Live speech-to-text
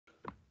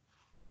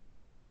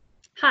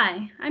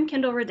Hi, I'm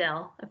Kendall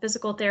Riddell, a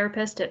physical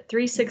therapist at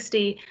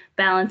 360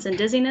 Balance and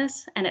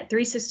Dizziness and at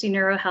 360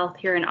 NeuroHealth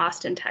here in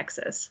Austin,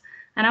 Texas.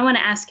 And I want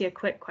to ask you a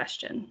quick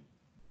question.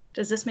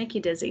 Does this make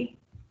you dizzy?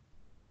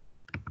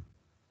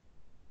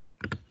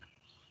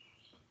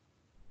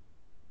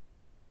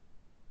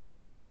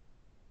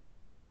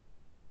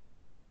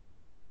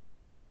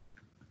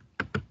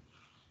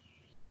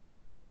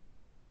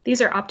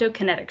 These are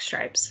optokinetic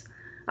stripes.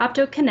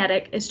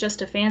 Optokinetic is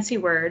just a fancy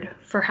word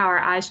for how our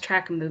eyes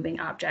track a moving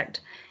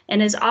object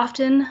and is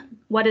often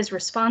what is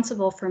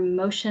responsible for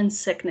motion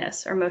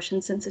sickness or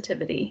motion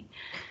sensitivity.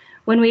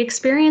 When we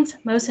experience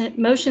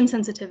motion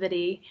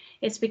sensitivity,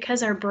 it's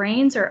because our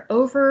brains are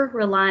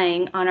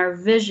over-relying on our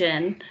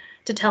vision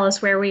to tell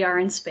us where we are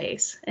in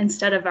space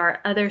instead of our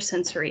other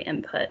sensory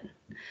input.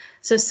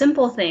 So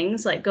simple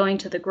things like going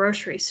to the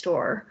grocery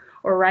store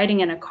or riding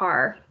in a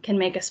car can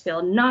make us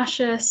feel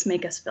nauseous,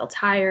 make us feel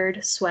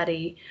tired,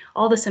 sweaty,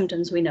 all the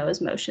symptoms we know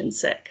as motion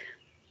sick.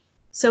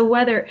 So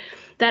whether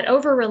that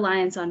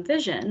over-reliance on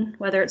vision,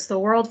 whether it's the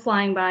world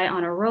flying by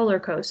on a roller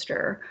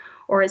coaster,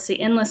 or it's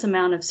the endless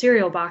amount of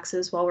cereal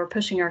boxes while we're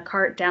pushing our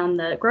cart down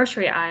the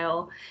grocery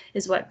aisle,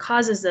 is what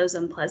causes those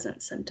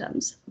unpleasant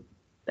symptoms.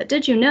 But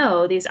did you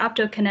know these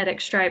optokinetic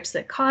stripes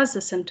that cause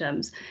the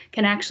symptoms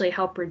can actually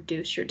help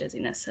reduce your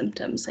dizziness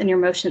symptoms and your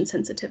motion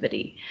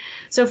sensitivity?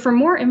 So for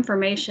more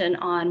information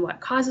on what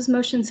causes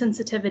motion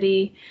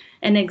sensitivity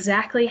and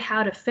exactly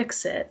how to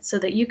fix it so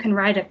that you can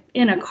ride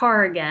in a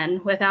car again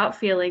without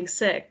feeling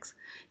sick,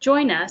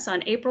 join us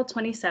on April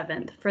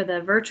 27th for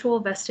the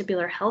Virtual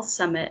Vestibular Health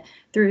Summit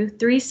through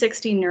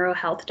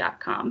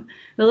 360neurohealth.com.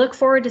 We look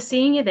forward to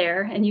seeing you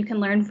there, and you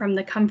can learn from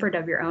the comfort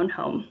of your own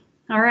home.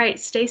 All right,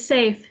 stay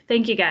safe.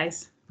 Thank you,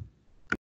 guys.